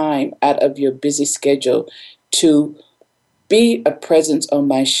bit of time out of your busy schedule to be a presence on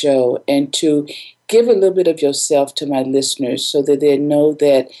my show and to give a little bit of yourself to my listeners so that they know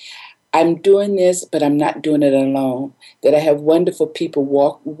that I'm doing this, but I'm not doing it alone, that I have wonderful people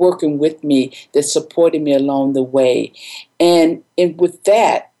working with me that's supporting me along the way. And with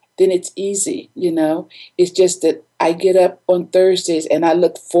that, then it's easy, It's just that I get up on Thursdays and I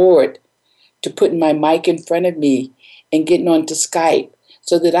look forward to putting my mic in front of me and getting onto Skype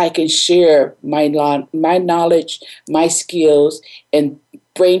so that I can share my knowledge, my skills, and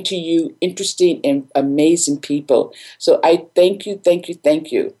bring to you interesting and amazing people. So I thank you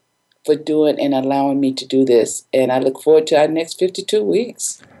for doing and allowing me to do this. And I look forward to our next 52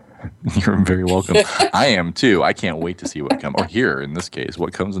 weeks. You're very welcome. I am too. I can't wait to see what comes, or hear in this case,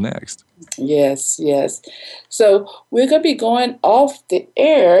 what comes next. Yes, yes. So we're going to be going off the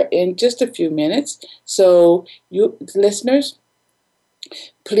air in just a few minutes. So you listeners,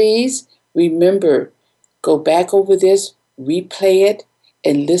 please remember, go back over this, replay it,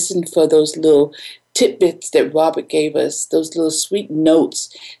 and listen for those little tidbits that Robert gave us, those little sweet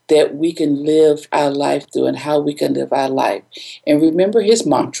notes that we can live our life through and how we can live our life. And remember his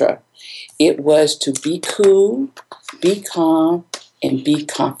mantra. It was to be cool, be calm, and be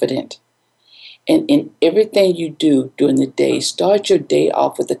confident. And in everything you do during the day, start your day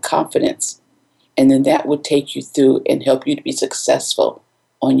off with the confidence. And then that will take you through and help you to be successful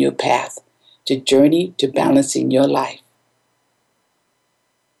on your path to journey to balancing your life.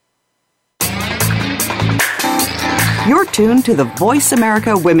 You're tuned to the Voice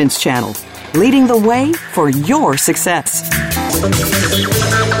America Women's Channel, leading the way for your success.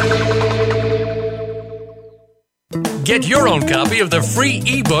 Get your own copy of the free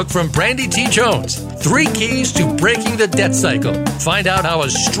ebook from Brandy T. Jones, 3 Keys to Breaking the Debt Cycle. Find out how a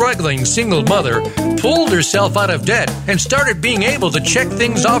struggling single mother pulled herself out of debt and started being able to check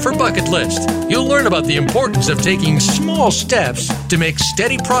things off her bucket list. You'll learn about the importance of taking small steps to make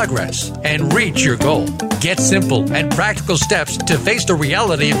steady progress and reach your goal. Get simple and practical steps to face the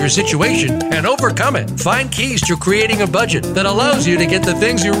reality of your situation and overcome it. Find keys to creating a budget that allows you to get the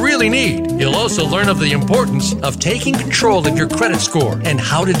things you really need. You'll also learn of the importance of taking control of your credit score and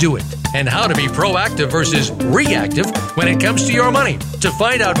how to do it, and how to be proactive versus reactive when it comes to your money. To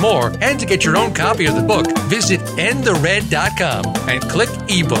find out more and to get your own copy of the book, visit endthered.com and click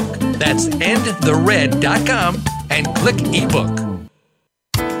ebook. That's endthered.com and click ebook.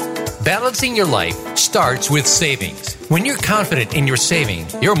 Balancing your life starts with savings. When you're confident in your saving,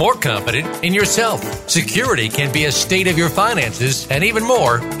 you're more confident in yourself. Security can be a state of your finances, and even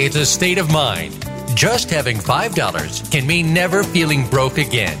more, it's a state of mind. Just having $5 can mean never feeling broke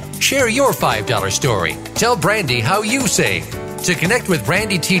again. Share your $5 story. Tell Brandy how you save. To connect with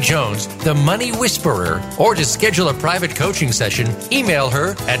Brandy T. Jones, the Money Whisperer, or to schedule a private coaching session, email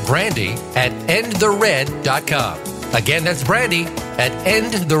her at brandy@endthered.com. Again, that's Brandy at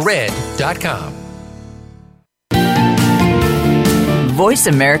endthered.com. Voice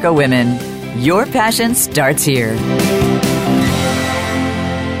America Women. Your passion starts here.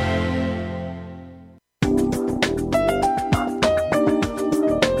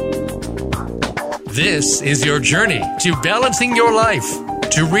 This is your journey to balancing your life.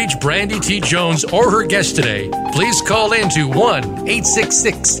 To reach Brandy T. Jones or her guest today, please call in to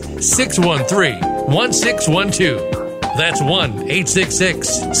 1-866-613-1612. That's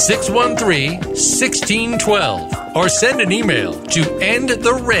 1-866-613-1612. Or send an email to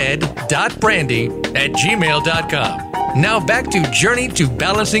endthered.brandy@gmail.com. Now back to Journey to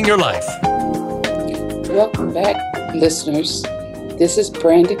Balancing Your Life. Welcome back, listeners. This is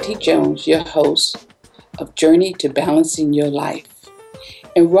Brandy T. Jones, your host of Journey to Balancing Your Life.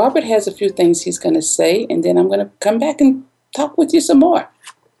 And Robert has a few things he's going to say, and then I'm going to come back and talk with you some more.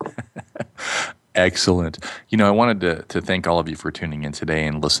 Excellent. I wanted to thank all of you for tuning in today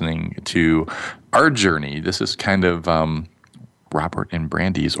and listening to our journey. This is kind of Robert and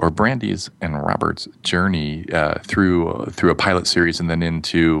Brandy's, or Brandy's and Robert's journey through a pilot series and then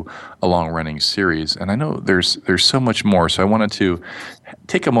into a long-running series. And I know there's so much more, so I wanted to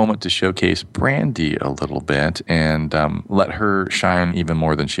take a moment to showcase Brandy a little bit and let her shine even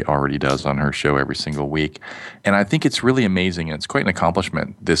more than she already does on her show every single week. And I think it's really amazing, and it's quite an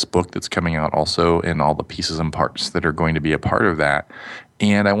accomplishment, this book that's coming out also, and all the pieces and parts that are going to be a part of that.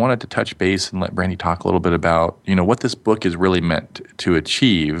 And I wanted to touch base and let Brandy talk a little bit about, what this book is really meant to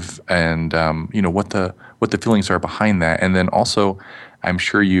achieve, and what the feelings are behind that. And then also, I'm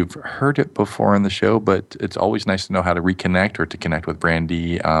sure you've heard it before on the show, but it's always nice to know how to reconnect or to connect with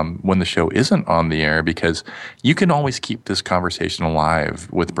Brandy when the show isn't on the air, because you can always keep this conversation alive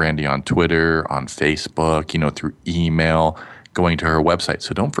with Brandy on Twitter, on Facebook, through email, going to her website.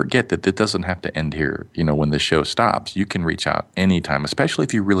 So don't forget that it doesn't have to end here. When the show stops, you can reach out anytime, especially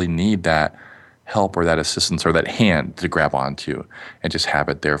if you really need that help or that assistance or that hand to grab onto and just have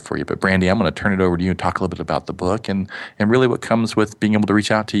it there for you. But Brandy, I'm going to turn it over to you and talk a little bit about the book and really what comes with being able to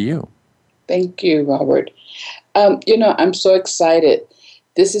reach out to you. Thank you, Robert. I'm so excited.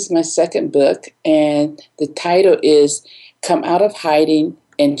 This is my second book, and the title is Come Out of Hiding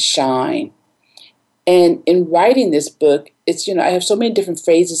and Shine. And in writing this book, it's, I have so many different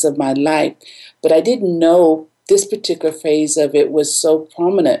phases of my life, but I didn't know this particular phase of it was so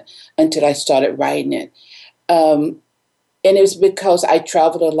prominent until I started writing it. And it was because I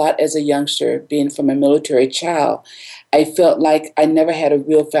traveled a lot as a youngster, being from a military child. I felt like I never had a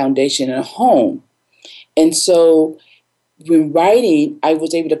real foundation in a home. And so when writing, I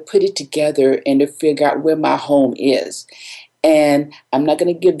was able to put it together and to figure out where my home is. And I'm not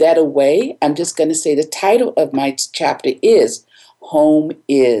going to give that away. I'm just going to say the title of my chapter is Home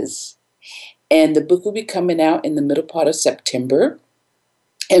Is. And the book will be coming out in the middle part of September.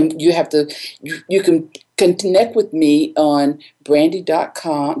 And you can connect with me on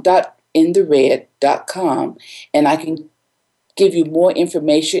brandy.com.inthered.com, and I can give you more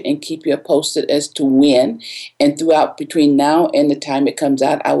information and keep you posted as to when. And throughout between now and the time it comes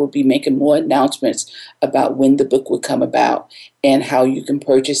out, I will be making more announcements about when the book will come about and how you can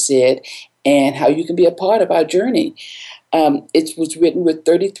purchase it and how you can be a part of our journey. It was written with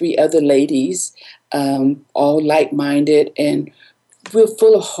 33 other ladies, all like-minded, and we're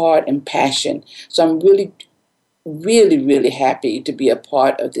full of heart and passion. So I'm really, really, really happy to be a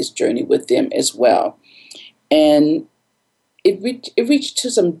part of this journey with them as well. And it reached to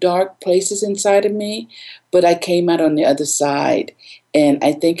some dark places inside of me, but I came out on the other side. And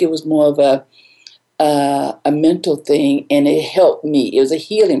I think it was more of a mental thing, and it helped me. It was a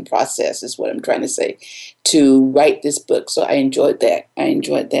healing process, is what I'm trying to say, to write this book. So I enjoyed that. And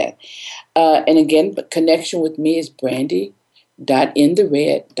again, connection with me is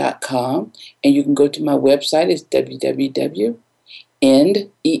brandy.inthered.com, and you can go to my website. It's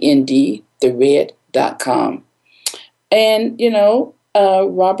www.endthered.com. And,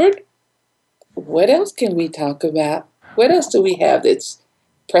 Robert, what else can we talk about? What else do we have that's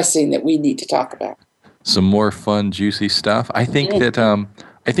pressing that we need to talk about? Some more fun, juicy stuff. I think that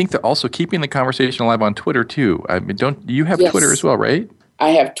also keeping the conversation alive on Twitter too. I mean, don't you have Twitter as well, right?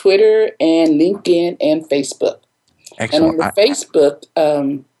 I have Twitter and LinkedIn and Facebook. Excellent. And on the Facebook,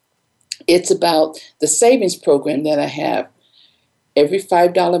 it's about the savings program that I have. Every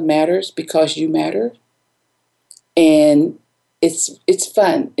 $5 matters because you matter, and it's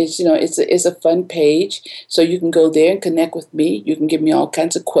fun. It's a fun page, so you can go there and connect with me. You can give me all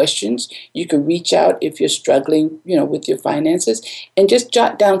kinds of questions. You can reach out if you're struggling, with your finances, and just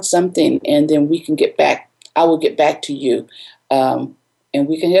jot down something, and then we can get back. I will get back to you, and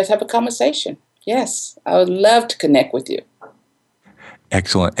we can just have a conversation. Yes, I would love to connect with you.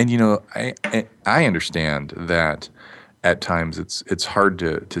 Excellent. And I understand that at times it's hard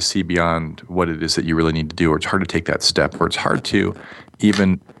to see beyond what it is that you really need to do, or it's hard to take that step, or it's hard to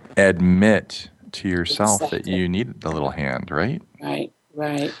even admit to yourself that you need a little hand, right?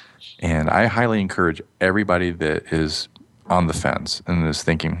 Right. And I highly encourage everybody that is on the fence and is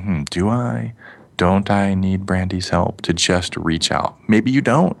thinking, don't I need Brandy's help, to just reach out. Maybe you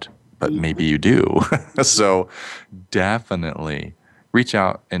don't, but maybe you do. So definitely reach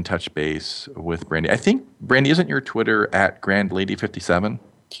out and touch base with Brandy. I think, Brandy, isn't your Twitter at GrandLady57?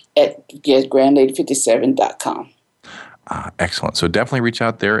 Yes, GrandLady57.com. Excellent. So definitely reach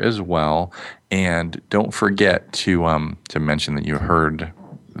out there as well. And don't forget to mention that you heard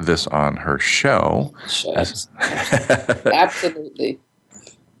this on her show. Absolutely.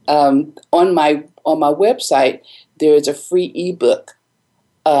 On my website, there is a free ebook,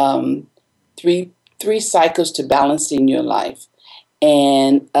 three cycles to balancing your life.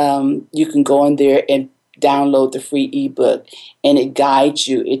 And you can go on there and download the free ebook, and it guides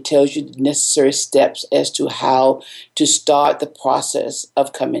you. It tells you the necessary steps as to how to start the process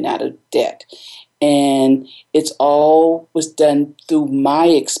of coming out of debt. And it's all was done through my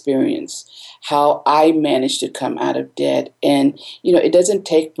experience, how I managed to come out of debt. And, it doesn't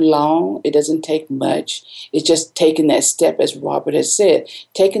take long. It doesn't take much. It's just taking that step, as Robert has said,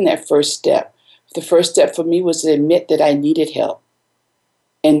 taking that first step. The first step for me was to admit that I needed help.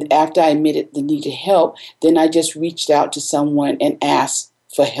 And after I admitted the needed help, then I just reached out to someone and asked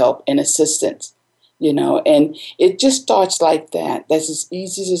for help and assistance, and it just starts like that. That's as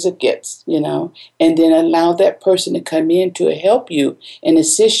easy as it gets, and then allow that person to come in to help you and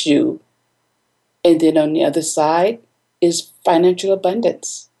assist you. And then on the other side is financial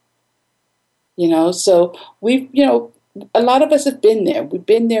abundance, so we've, a lot of us have been there. We've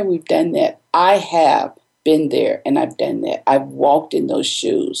been there. We've done that. I have been there, and I've done that. I've walked in those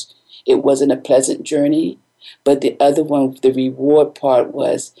shoes. It wasn't a pleasant journey, but the other one, the reward part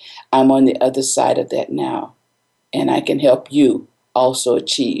was I'm on the other side of that now, and I can help you also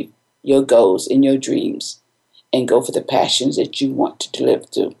achieve your goals and your dreams and go for the passions that you want to live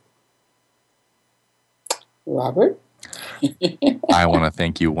through. Robert? I want to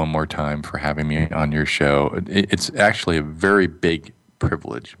thank you one more time for having me on your show. It's actually a very big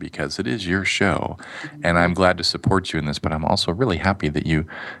privilege because it is your show, and I'm glad to support you in this, but I'm also really happy that you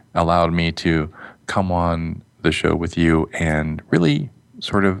allowed me to come on the show with you and really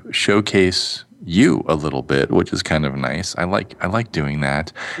sort of showcase you a little bit, which is kind of nice. I like doing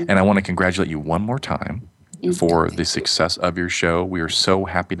that. And I want to congratulate you one more time for the success of your show. We are so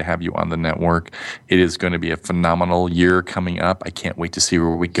happy to have you on the network. It is going to be a phenomenal year coming up. I can't wait to see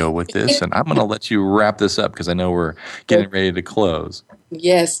where we go with this. And I'm going to let you wrap this up because I know we're getting ready to close.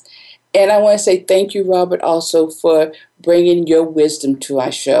 Yes. And I want to say thank you, Robert, also for bringing your wisdom to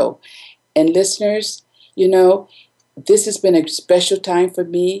our show. And listeners, you know, this has been a special time for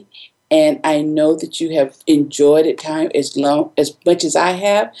me. And I know that you have enjoyed it time as much as I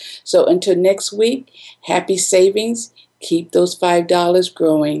have. So until next week, happy savings. Keep those $5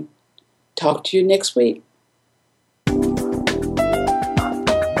 growing. Talk to you next week.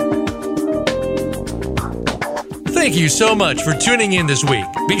 Thank you so much for tuning in this week.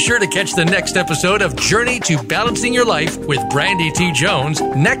 Be sure to catch the next episode of Journey to Balancing Your Life with Brandy T. Jones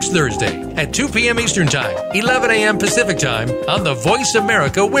next Thursday at 2 p.m. Eastern Time, 11 a.m. Pacific Time on the Voice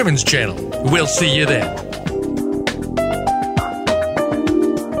America Women's Channel. We'll see you then.